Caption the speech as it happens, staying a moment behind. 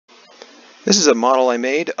This is a model I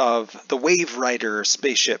made of the Waverider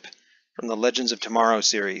spaceship from the Legends of Tomorrow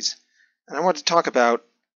series. And I want to talk about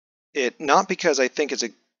it not because I think it's a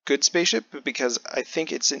good spaceship, but because I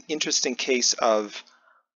think it's an interesting case of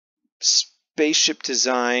spaceship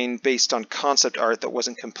design based on concept art that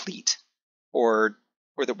wasn't complete or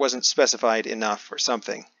that wasn't specified enough or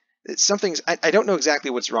something. I don't know exactly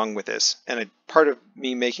what's wrong with this, and part of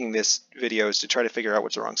me making this video is to try to figure out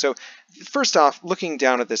what's wrong. So first off, looking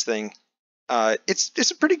down at this thing,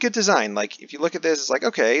 it's a pretty good design. Like, if you look at this, it's like,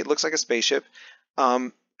 okay, it looks like a spaceship.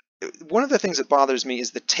 One of the things that bothers me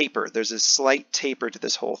is the taper. There's a slight taper to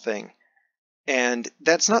this whole thing. And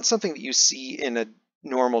that's not something that you see in a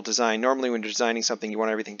normal design. Normally when you're designing something, you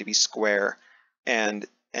want everything to be square, and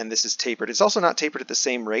this is tapered. It's also not tapered at the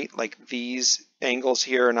same rate. Like, these angles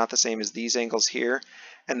here are not the same as these angles here.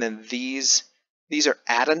 And then these are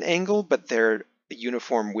at an angle, but they're a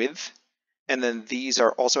uniform width. And then these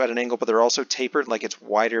are also at an angle, but they're also tapered, like it's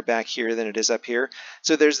wider back here than it is up here.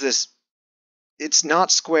 So there's this, it's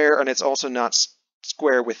not square, and it's also not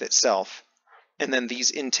square with itself. And then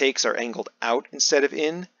these intakes are angled out instead of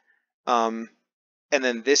in. And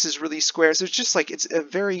then this is really square. So it's just like, it's a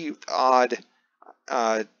very odd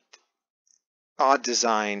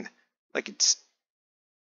design. Like, it's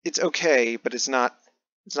okay, but it's not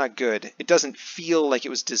good. It doesn't feel like it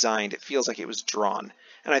was designed. It feels like it was drawn.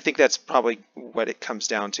 And I think that's probably what it comes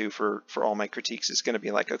down to for all my critiques. Is going to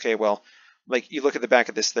be like, okay, well, like, you look at the back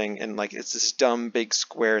of this thing and like it's this dumb big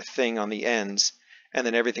square thing on the ends, and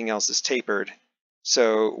then everything else is tapered.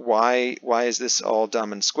 So why is this all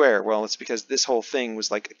dumb and square? Well, it's because this whole thing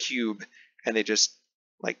was like a cube, and they just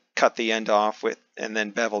like cut the end off with and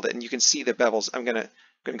then beveled it. And you can see the bevels. I'm gonna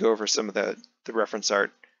go over some of the reference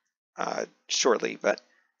art shortly, but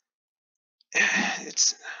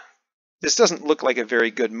this doesn't look like a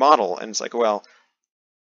very good model, and it's like, well,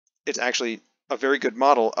 it's actually a very good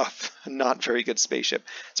model of a not very good spaceship.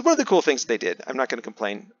 So one of the cool things they did, I'm not going to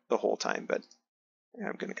complain the whole time, but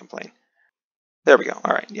I'm going to complain. There we go.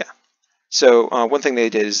 All right, yeah. So one thing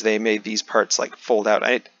they did is they made these parts like fold out.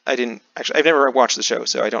 I didn't actually, I've never watched the show,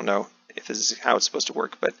 so I don't know if this is how it's supposed to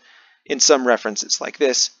work, but in some reference it's like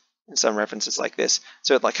this, in some reference it's like this.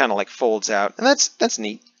 So it like kind of like folds out, and that's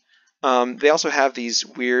neat. They also have these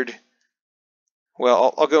weird,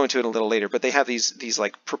 well, I'll go into it a little later, but they have these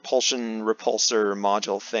like propulsion repulsor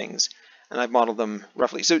module things, and I've modeled them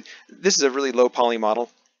roughly. So this is a really low poly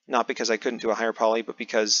model, not because I couldn't do a higher poly, but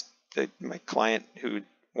because my client who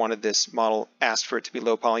wanted this model asked for it to be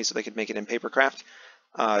low poly so they could make it in papercraft.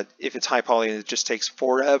 If it's high poly, it just takes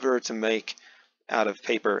forever to make out of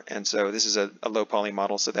paper, and so this is a low poly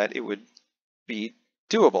model so that it would be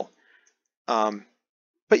doable.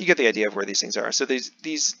 But you get the idea of where these things are. So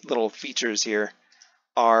these little features here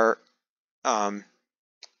are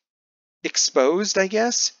exposed, I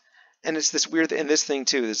guess, and it's this weird, and this thing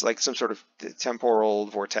too is like some sort of temporal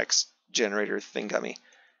vortex generator thingummy.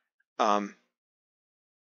 And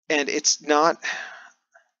it's not,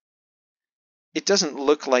 it doesn't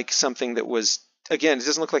look like something that was, again, it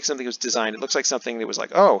doesn't look like something that was designed. It looks like something that was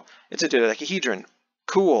like, oh, it's a dodecahedron.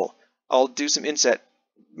 Cool. I'll do some inset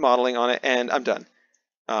modeling on it and I'm done.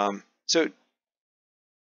 So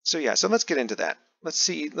yeah, so let's get into that. Let's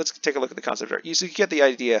take a look at the concept art. So you get the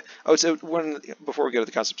idea. Oh, so before we go to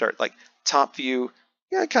the concept art, like top view,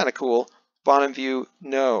 yeah, kind of cool. Bottom view,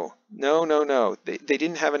 no. They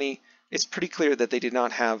didn't have any. It's pretty clear that they did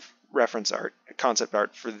not have reference art, concept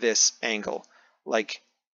art for this angle. Like,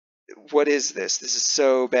 what is this? This is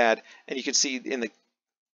so bad. And you can see in the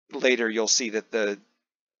later, you'll see that the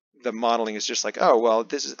modeling is just like, oh, well,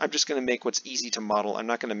 I'm just going to make what's easy to model. I'm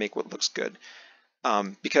not going to make what looks good.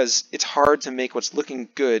 Because it's hard to make what's looking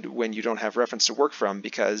good when you don't have reference to work from,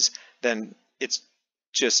 because then it's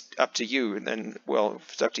just up to you. And then, well,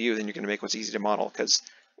 if it's up to you, then you're going to make what's easy to model, because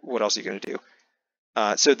what else are you going to do?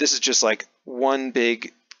 So this is just like one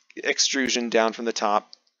big extrusion down from the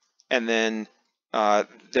top, and then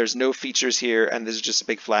there's no features here, and this is just a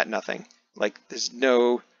big flat nothing. Like, there's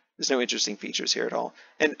no interesting features here at all.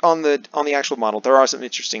 And on the actual model, there are some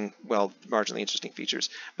interesting, well, marginally interesting features,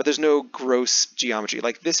 but there's no gross geometry.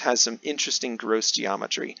 Like, this has some interesting gross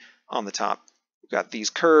geometry on the top. You've got these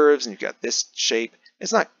curves, and you've got this shape.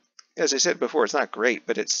 It's not, as I said before, it's not great,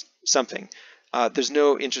 but it's something. There's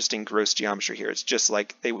no interesting gross geometry here. It's just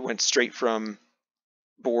like they went straight from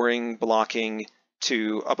boring blocking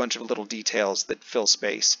to a bunch of little details that fill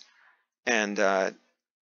space. And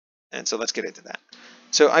so let's get into that.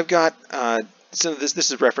 So I've got some of this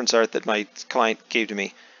is reference art that my client gave to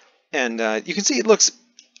me, and you can see it looks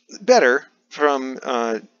better from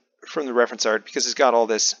from the reference art because it's got all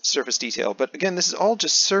this surface detail. But again, this is all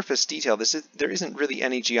just surface detail. There isn't really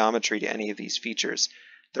any geometry to any of these features.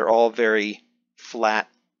 They're all very flat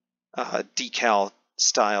decal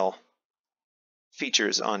style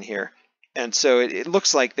features on here. And so it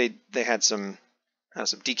looks like they had some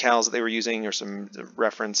decals that they were using or some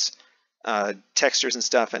reference textures and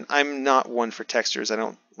stuff. And I'm not one for textures. I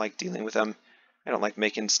don't like dealing with them. I don't like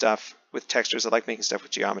making stuff with textures. I like making stuff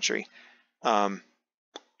with geometry.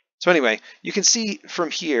 So anyway, you can see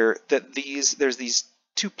from here that there's these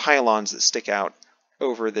two pylons that stick out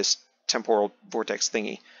over this temporal vortex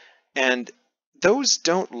thingy. And those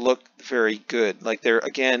don't look very good. Like they're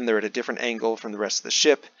at a different angle from the rest of the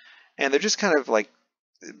ship. And they're just kind of like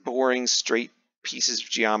boring, straight pieces of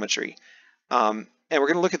geometry. And we're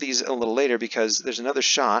going to look at these a little later because there's another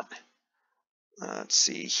shot. Let's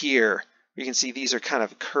see here. You can see these are kind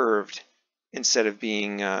of curved instead of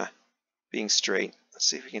being straight. Let's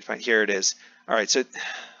see if we can find. Here it is. All right. So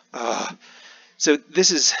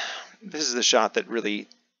this is the shot that really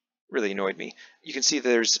annoyed me. You can see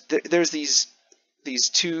there's these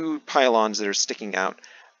two pylons that are sticking out,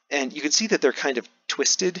 and you can see that they're kind of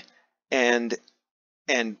twisted and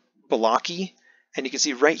blocky. And you can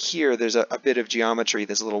see right here there's a bit of geometry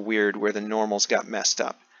that's a little weird where the normals got messed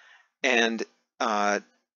up. And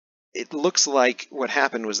it looks like what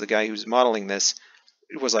happened was the guy who's modeling this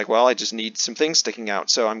was like, well, I just need some things sticking out,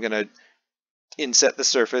 so I'm going to inset the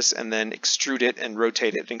surface and then extrude it and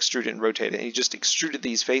rotate it, and extrude it and rotate it. And he just extruded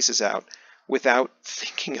these faces out without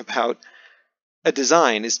thinking about a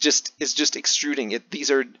design. It's just extruding it.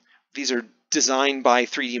 These are designed by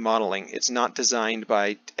 3D modeling. It's not designed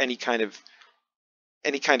by any kind of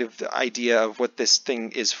idea of what this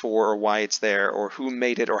thing is for or why it's there or who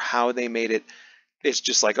made it or how they made it. It's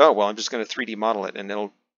just like, oh well, I'm just going to 3D model it and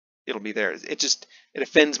it'll be there. It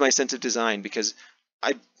offends my sense of design because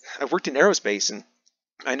I've worked in aerospace and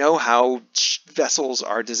I know how vessels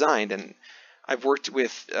are designed, and I've worked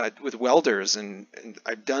with welders and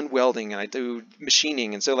I've done welding and I do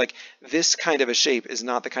machining, and so like this kind of a shape is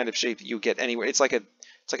not the kind of shape that you get anywhere. It's like a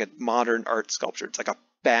modern art sculpture. It's like a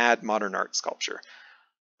bad modern art sculpture,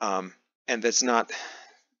 and that's not the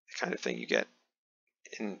kind of thing you get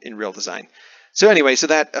in real design. So anyway, so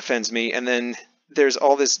that offends me. And then there's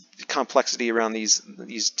all this complexity around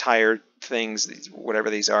these tire things, whatever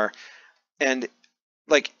these are, and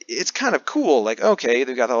like it's kind of cool. Like, okay,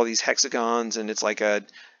 they've got all these hexagons, and it's like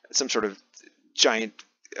some sort of giant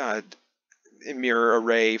mirror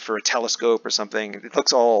array for a telescope or something. It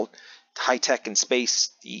looks all high tech and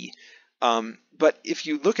spacey. But if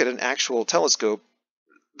you look at an actual telescope,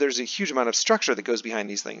 there's a huge amount of structure that goes behind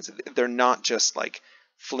these things. They're not just like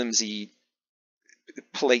flimsy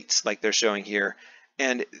plates like they're showing here.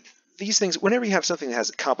 And these things, whenever you have something that has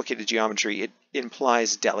complicated geometry, it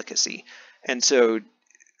implies delicacy. And so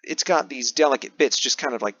it's got these delicate bits just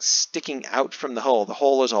kind of like sticking out from the hull. The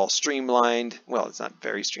hull is all streamlined. Well, it's not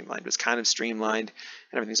very streamlined, but it's kind of streamlined,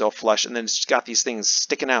 and everything's all flush. And then it's got these things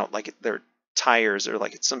sticking out like they're tires or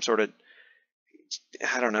like it's some sort of,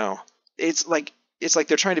 I don't know. It's like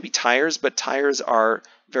they're trying to be tires, but tires are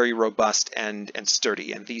very robust and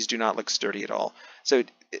sturdy, and these do not look sturdy at all. So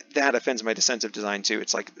that offends my sense of design too.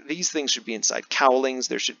 It's like these things should be inside cowlings.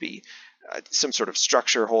 There should be some sort of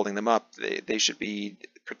structure holding them up. They should be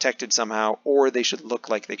protected somehow, or they should look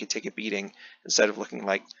like they could take a beating instead of looking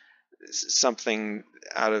like something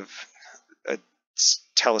out of a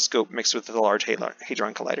telescope mixed with a Large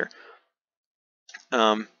Hadron Collider.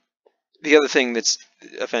 The other thing that's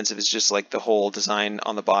offensive is just like the whole design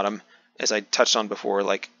on the bottom, as I touched on before.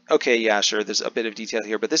 Like, okay, yeah, sure, there's a bit of detail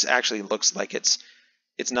here, but this actually looks like it's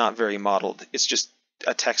not very modeled. It's just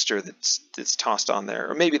a texture that's tossed on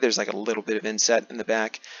there, or maybe there's like a little bit of inset in the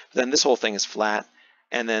back. But then this whole thing is flat,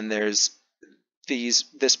 and then there's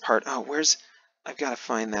this part. Oh, I've got to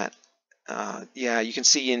find that. Yeah, you can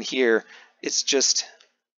see in here. It's just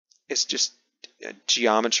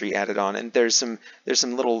geometry added on, and there's some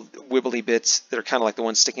little wibbly bits that are kind of like the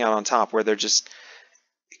ones sticking out on top, where they're just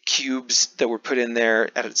cubes that were put in there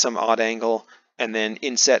at some odd angle and then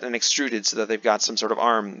inset and extruded so that they've got some sort of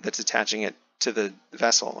arm that's attaching it to the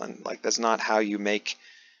vessel. And like that's not how you make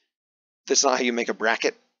a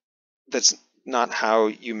bracket. That's not how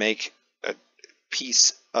you make a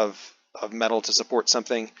piece of metal to support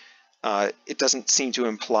something. It doesn't seem to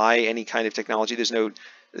imply any kind of technology. There's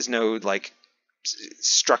no like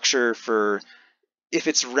structure for, if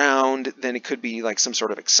it's round, then it could be like some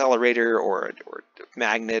sort of accelerator or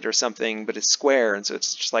magnet or something, but it's square, and so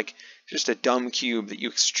it's just a dumb cube that you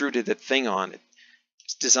extruded that thing on.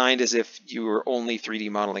 It's designed as if you were only 3D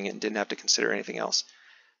modeling it and didn't have to consider anything else.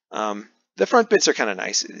 The The front bits are kind of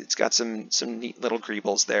nice. It's got some neat little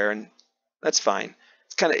greebles there, and that's fine.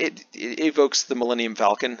 It's kind of it evokes the Millennium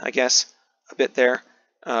Falcon, I guess, a bit there,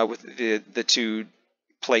 with the two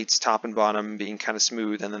plates, top and bottom, being kind of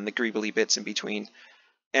smooth, and then the greebly bits in between.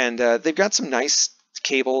 And they've got some nice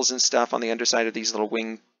cables and stuff on the underside of these little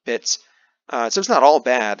wing bits. So it's not all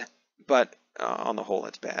bad, but on the whole,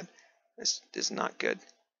 it's bad. This is not good.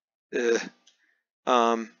 Yeah,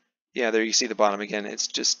 there you see the bottom again. It's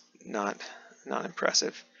just not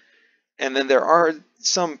impressive. And then there are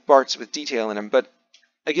some parts with detail in them, but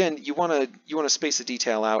again, you want to space the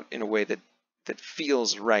detail out in a way that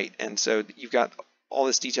feels right. And so you've got all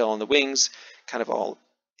this detail on the wings, kind of all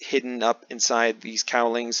hidden up inside these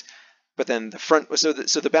cowlings, but then the front, so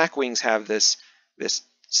the back wings have this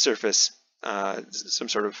surface, some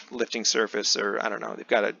sort of lifting surface, or I don't know, they've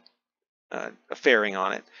got a fairing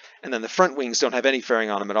on it, and then the front wings don't have any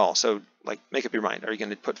fairing on them at all. So like, make up your mind: are you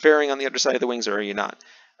going to put fairing on the underside of the wings, or are you not?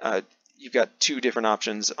 You've got two different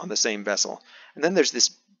options on the same vessel. And then there's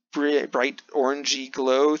this bright orangey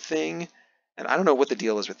glow thing, and I don't know what the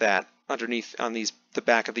deal is with that underneath on the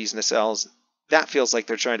back of these nacelles. That feels like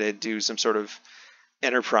they're trying to do some sort of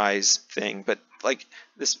Enterprise thing, but like,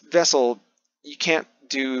 this vessel, you can't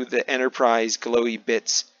do the Enterprise glowy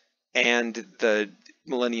bits and the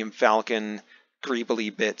Millennium Falcon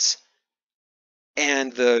greebly bits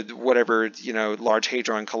and the whatever, Large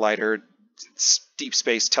Hadron Collider deep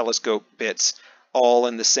space telescope bits all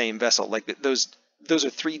in the same vessel. Like, those are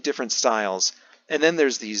three different styles. And then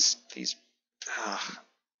there's these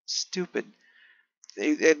stupid,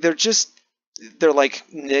 they're like,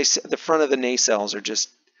 the front of the nacelles are just,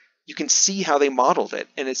 you can see how they modeled it,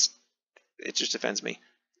 and it just offends me.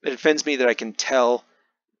 It offends me that I can tell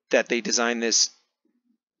that they designed this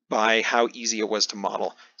by how easy it was to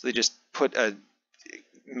model. So they just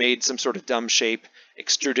made some sort of dumb shape,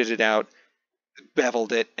 extruded it out,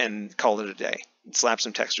 beveled it, and called it a day. And slapped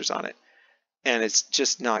some textures on it. And it's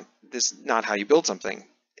just not how you build something.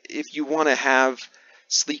 If you want to have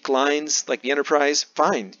sleek lines like the Enterprise,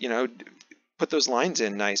 fine, put those lines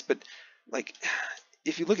in nice. But like,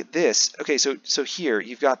 if you look at this, okay, so here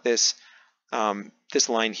you've got this this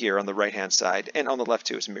line here on the right hand side, and on the left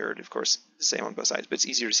too. It's mirrored, of course, the same on both sides, but it's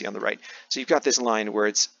easier to see on the right. So you've got this line where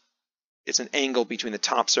it's an angle between the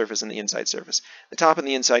top surface and the inside surface. The top and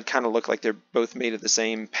the inside kind of look like they're both made of the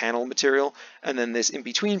same panel material, and then this in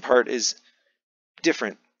between part is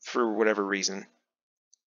different for whatever reason,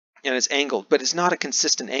 and it's angled, but it's not a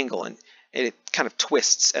consistent angle, and it kind of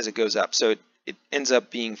twists as it goes up. So it ends up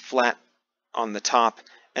being flat on the top,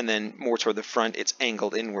 and then more toward the front, it's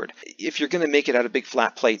angled inward. If you're going to make it out of big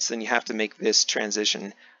flat plates, then you have to make this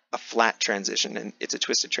transition a flat transition, and it's a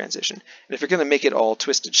twisted transition. And if you're going to make it all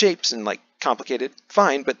twisted shapes and like complicated,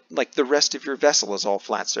 fine, but like, the rest of your vessel is all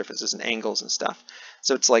flat surfaces and angles and stuff.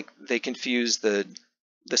 So it's like they confuse the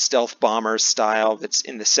stealth bomber style that's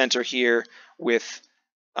in the center here with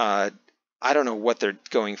I don't know what they're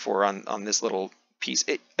going for on this little piece.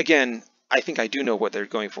 Again, I think I do know what they're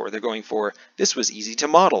going for. They're going for, this was easy to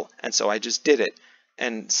model, and so I just did it.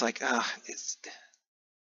 And it's like, it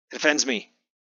offends me.